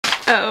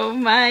Oh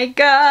my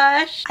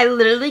gosh. I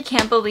literally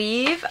can't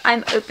believe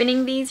I'm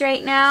opening these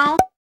right now.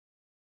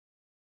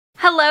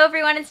 Hello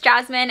everyone, it's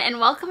Jasmine and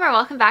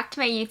welcome back to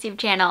my YouTube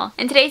channel.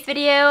 In today's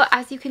video,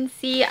 as you can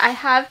see, I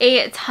have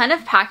a ton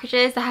of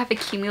packages that have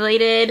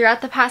accumulated throughout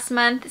the past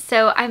month,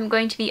 so I'm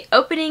going to be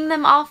opening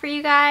them all for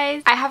you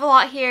guys. I have a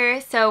lot here,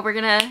 so we're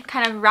gonna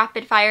kind of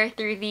rapid fire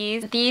through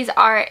these. These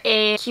are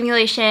a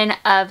accumulation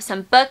of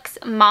some books,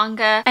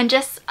 manga, and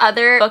just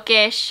other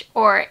bookish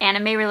or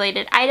anime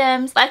related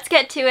items. Let's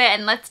get to it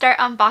and let's start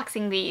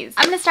unboxing these.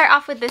 I'm gonna start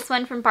off with this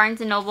one from Barnes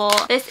 & Noble.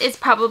 This is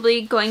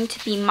probably going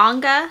to be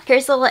manga.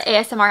 Here's a little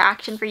ASMR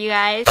action for you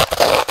guys.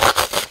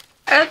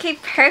 Okay,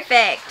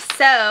 perfect.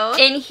 So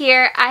in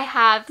here I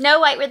have Snow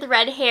White with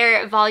Red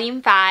Hair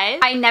Volume 5.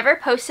 I never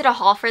posted a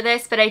haul for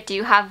this, but I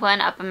do have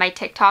one up on my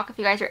TikTok if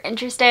you guys are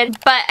interested.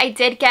 But I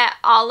did get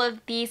all of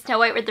these Snow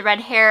White with the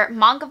Red Hair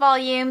manga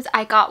volumes.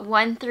 I got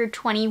 1 through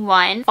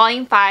 21.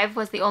 Volume 5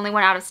 was the only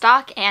one out of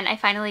stock and I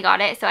finally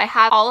got it. So I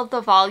have all of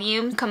the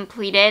volumes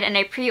completed and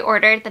I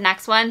pre-ordered the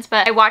next ones,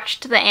 but I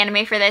watched the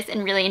anime for this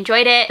and really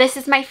enjoyed it. This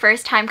is my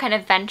first time kind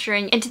of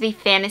venturing into the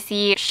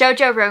fantasy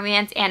shoujo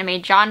romance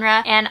anime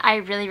genre and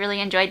I really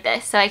enjoyed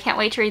this, so I can't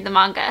wait to read the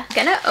manga. I'm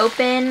gonna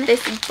open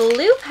this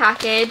blue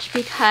package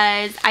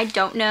because I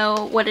don't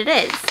know what it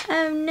is.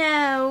 Oh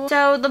no.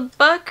 So the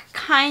book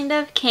kind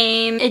of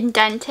came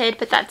indented,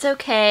 but that's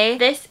okay.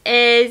 This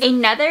is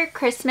Another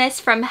Christmas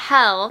from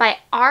Hell by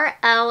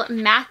R.L.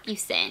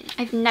 Matthewson.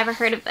 I've never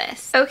heard of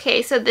this.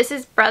 Okay, so this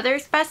is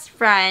Brother's best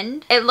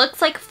friend. It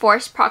looks like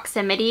forced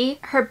proximity.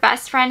 Her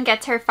best friend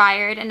gets her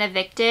fired and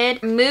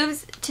evicted,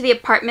 moves to the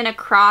apartment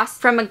across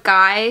from a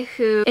guy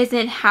who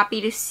isn't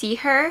happy to see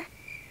her.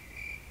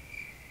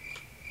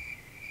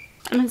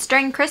 And it's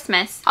during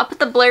Christmas. I'll put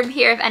the blurb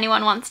here if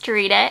anyone wants to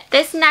read it.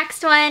 This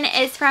next one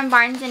is from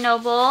Barnes &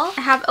 Noble.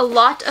 I have a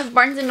lot of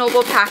Barnes &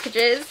 Noble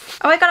packages.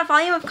 Oh, I got a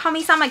volume of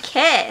Kami-sama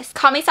Kiss.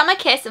 Kami-sama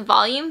Kiss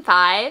Volume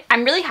 5.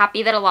 I'm really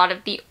happy that a lot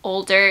of the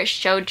older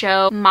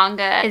shoujo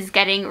manga is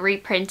getting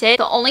reprinted.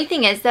 The only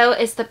thing is though,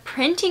 is the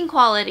printing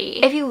quality.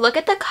 If you look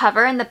at the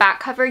cover and the back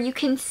cover, you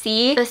can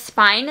see the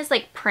spine is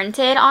like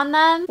printed on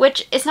them,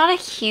 which is not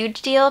a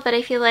huge deal, but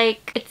I feel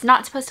like it's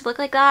not supposed to look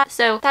like that.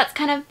 So that's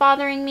kind of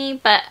bothering me,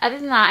 but other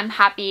than that, I'm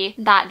happy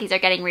that these are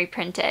getting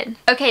reprinted.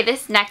 Okay,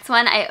 this next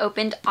one I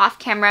opened off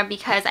camera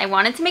because I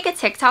wanted to make a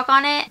TikTok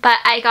on it, but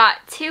I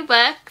got 2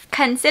 books,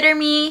 Consider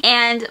Me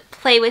and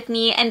Play With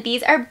Me, and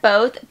these are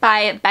both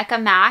by Becca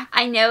Mack.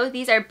 I know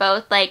these are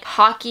both like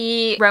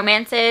hockey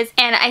romances,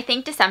 and I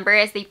think December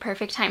is the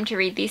perfect time to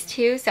read these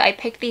two, so I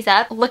picked these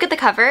up. Look at the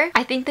cover.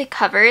 I think the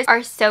covers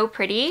are so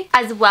pretty,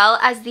 as well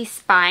as the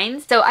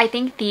spines, so I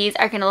think these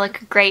are gonna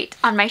look great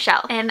on my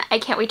shelf, and I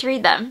can't wait to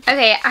read them.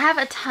 Okay, I have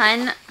a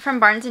ton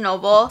from Barnes &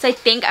 Noble, so I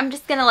think I'm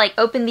just gonna like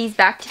open these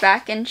back to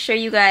back and show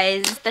you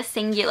guys the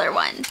singular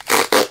ones.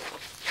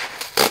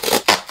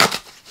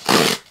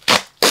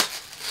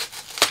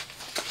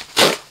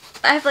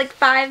 I have like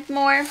 5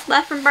 more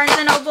left from Barnes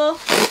 & Noble.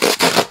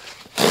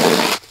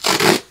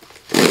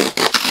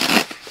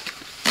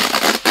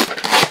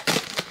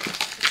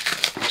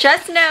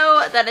 Just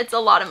know that it's a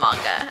lot of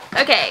manga.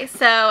 Okay,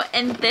 so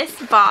in this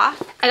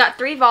box, I got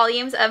 3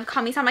 volumes of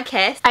Kami-sama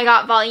Kiss. I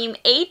got volume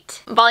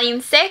 8,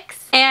 volume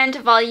 6, and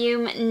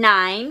volume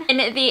 9.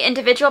 In the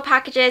individual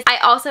packages, I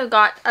also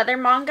got other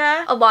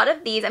manga. A lot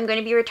of these I'm going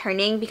to be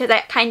returning because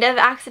I kind of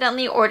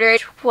accidentally ordered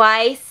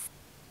twice.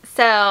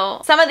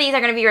 So some of these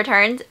are going to be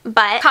returned,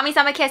 but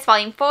Kami-sama Kiss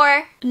Volume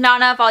 4,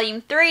 Nana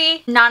Volume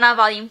 3, Nana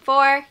Volume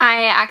 4.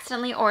 I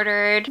accidentally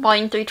ordered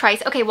Volume 3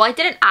 twice. Okay, well I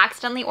didn't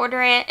accidentally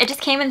order it. It just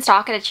came in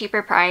stock at a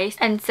cheaper price,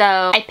 and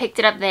so I picked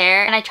it up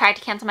there, and I tried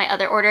to cancel my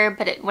other order,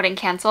 but it wouldn't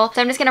cancel. So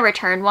I'm just going to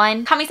return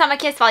one. Kami-sama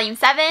Kiss Volume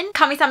 7,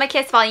 Kami-sama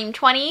Kiss Volume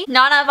 20,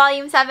 Nana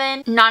Volume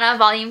 7, Nana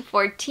Volume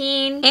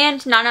 14,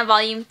 and Nana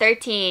Volume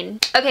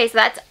 13. Okay, so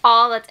that's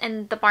all that's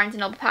in the Barnes &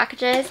 Noble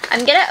packages.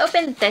 I'm going to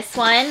open this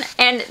one,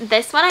 and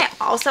this one I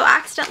also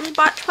accidentally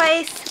bought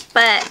twice,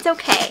 but it's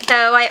okay.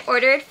 So I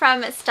ordered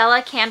from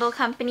Stella Candle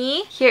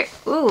Company. Here,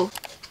 ooh.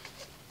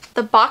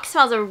 The box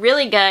smells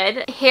really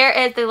good. Here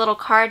is the little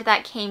card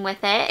that came with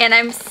it, and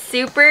I'm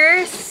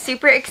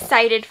super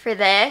excited for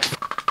this.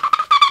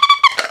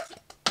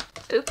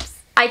 Oops.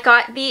 I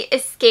got the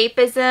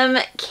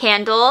Escapism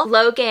candle.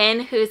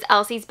 Logan, who's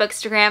Elsie's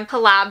Bookstagram,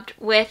 collabed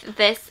with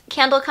this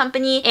candle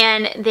company,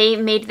 and they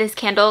made this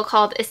candle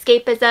called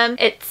Escapism.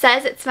 It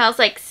says it smells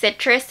like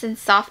citrus and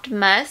soft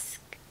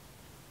musk.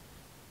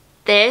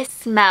 This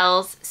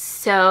smells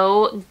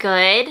so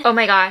good. Oh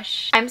my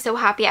gosh. I'm so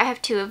happy I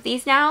have 2 of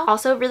these now.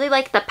 Also really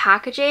like the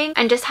packaging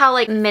and just how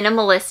like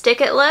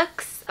minimalistic it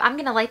looks. I'm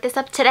gonna light this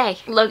up today.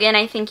 Logan,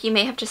 I think you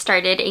may have just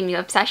started a new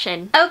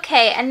obsession.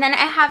 Okay, and then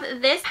I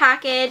have this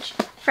package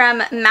from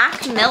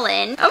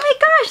Macmillan. Oh my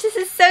gosh, this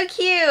is so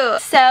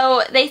cute.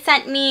 So they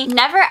sent me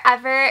Never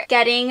Ever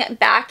Getting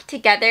Back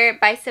Together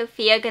by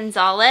Sofia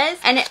Gonzalez.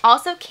 And it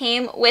also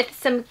came with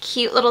some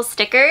cute little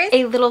stickers.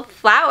 A little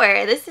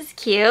flower. This is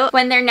cute.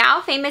 When their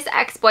now famous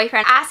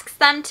ex-boyfriend asks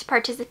them to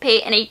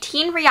participate in a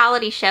teen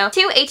reality show,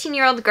 two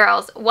 18-year-old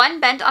girls, one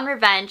bent on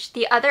revenge,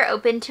 the other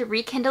open to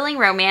rekindling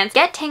romance,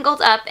 get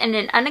tangled up in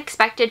an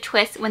unexpected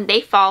twist when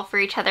they fall for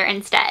each other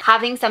instead.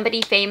 Having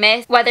somebody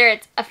famous, whether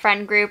it's a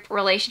friend group,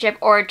 relationship,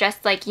 or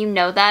just like you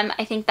know them,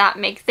 I think that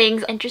makes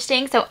things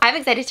interesting. So I'm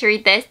excited to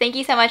read this. Thank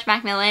you so much,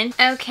 Macmillan.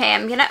 Okay,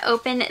 I'm gonna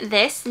open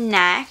this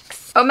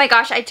next. Oh my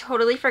gosh, I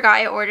totally forgot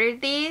I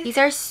ordered these. These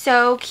are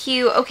so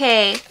cute.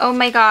 Okay, oh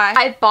my gosh.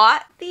 I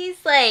bought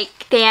these like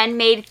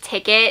fan-made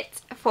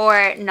tickets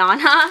for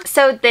Nana.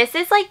 So this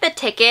is like the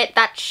ticket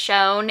that's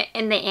shown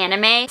in the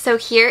anime. So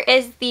here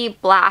is the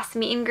Blast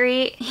meet and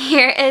greet.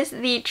 Here is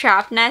the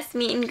Trap Nest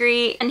meet and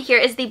greet. And here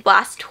is the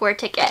Blast tour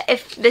ticket.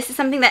 If this is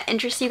something that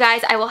interests you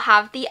guys, I will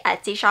have the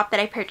Etsy shop that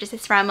I purchased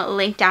this from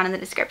linked down in the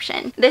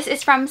description. This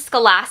is from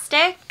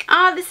Scholastic.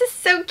 Oh, this is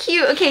so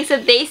cute. Okay, so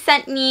they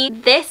sent me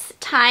This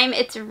Time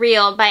It's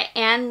Real by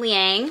Anne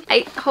Liang.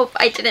 I hope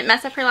I didn't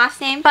mess up her last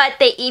name. But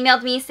they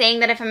emailed me saying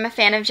that if I'm a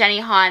fan of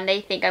Jenny Han,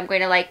 they think I'm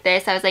going to like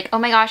this. I was like, oh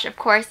my gosh, of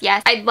course,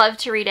 yes. I'd love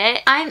to read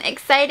it. I'm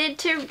excited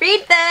to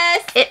read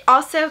this. It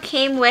also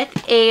came with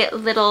a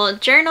little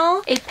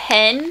journal, a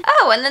pen.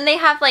 Oh, and then they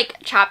have like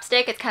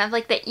chapstick. It's kind of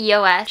like the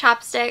EOS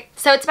chapstick.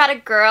 So it's about a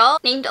girl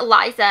named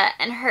Eliza,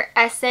 and her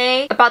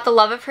essay about the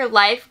love of her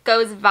life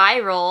goes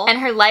viral and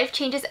her life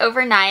changes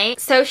overnight.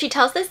 So she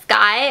tells this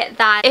guy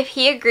that if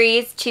he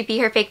agrees to be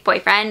her fake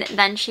boyfriend,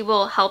 then she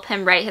will help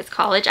him write his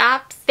college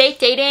apps. Fake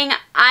dating,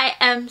 I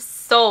am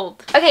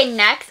sold. Okay,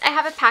 next I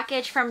have a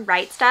package from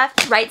Right Stuff.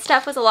 Right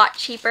Stuff was a lot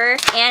cheaper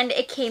and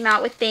it came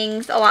out with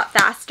things a lot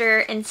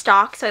faster in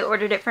stock, so I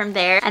ordered it from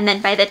there. And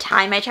then by the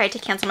time I tried to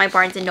cancel my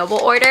Barnes & Noble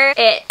order,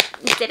 it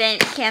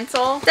didn't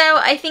cancel. So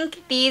I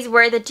think these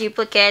were the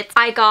duplicates.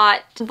 I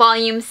got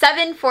volume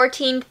 7,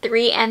 14,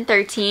 3, and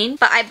 13,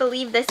 but I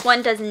believe this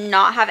one does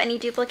not have any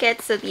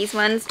duplicates, so these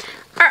ones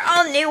are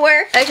all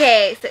newer.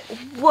 Okay, so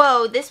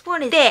whoa, this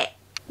one is thick.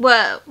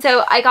 Whoa.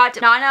 So I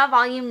got Nana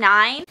volume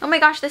 9. Oh my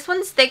gosh, this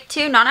one's thick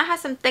too. Nana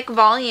has some thick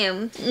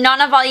volumes.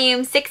 Nana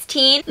volume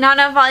 16.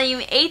 Nana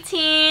volume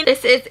 18.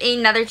 This is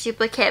another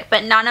duplicate,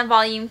 but Nana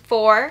volume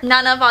 4.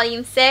 Nana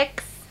volume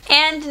 6.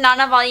 And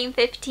Nana volume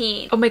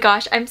 15. Oh my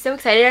gosh, I'm so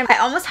excited. I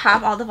almost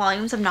have all the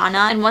volumes of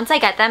Nana, and once I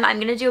get them,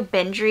 I'm gonna do a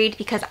binge read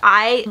because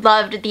I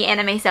loved the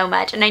anime so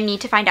much and I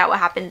need to find out what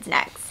happens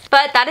next.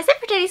 But that is it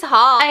for today's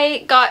haul.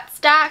 I got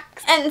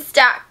stacks and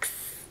stacks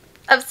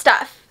of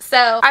stuff.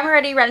 So I'm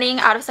already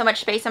running out of so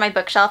much space on my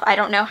bookshelf. I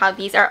don't know how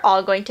these are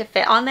all going to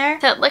fit on there.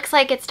 So it looks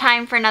like it's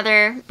time for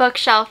another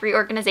bookshelf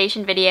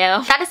reorganization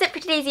video. That is it for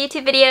today's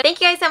YouTube video.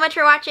 Thank you guys so much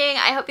for watching.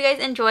 I hope you guys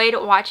enjoyed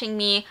watching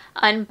me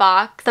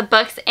unbox the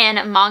books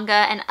and manga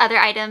and other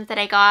items that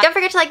I got. Don't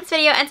forget to like this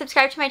video and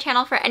subscribe to my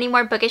channel for any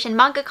more bookish and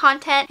manga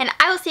content. And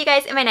I will see you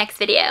guys in my next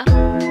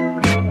video.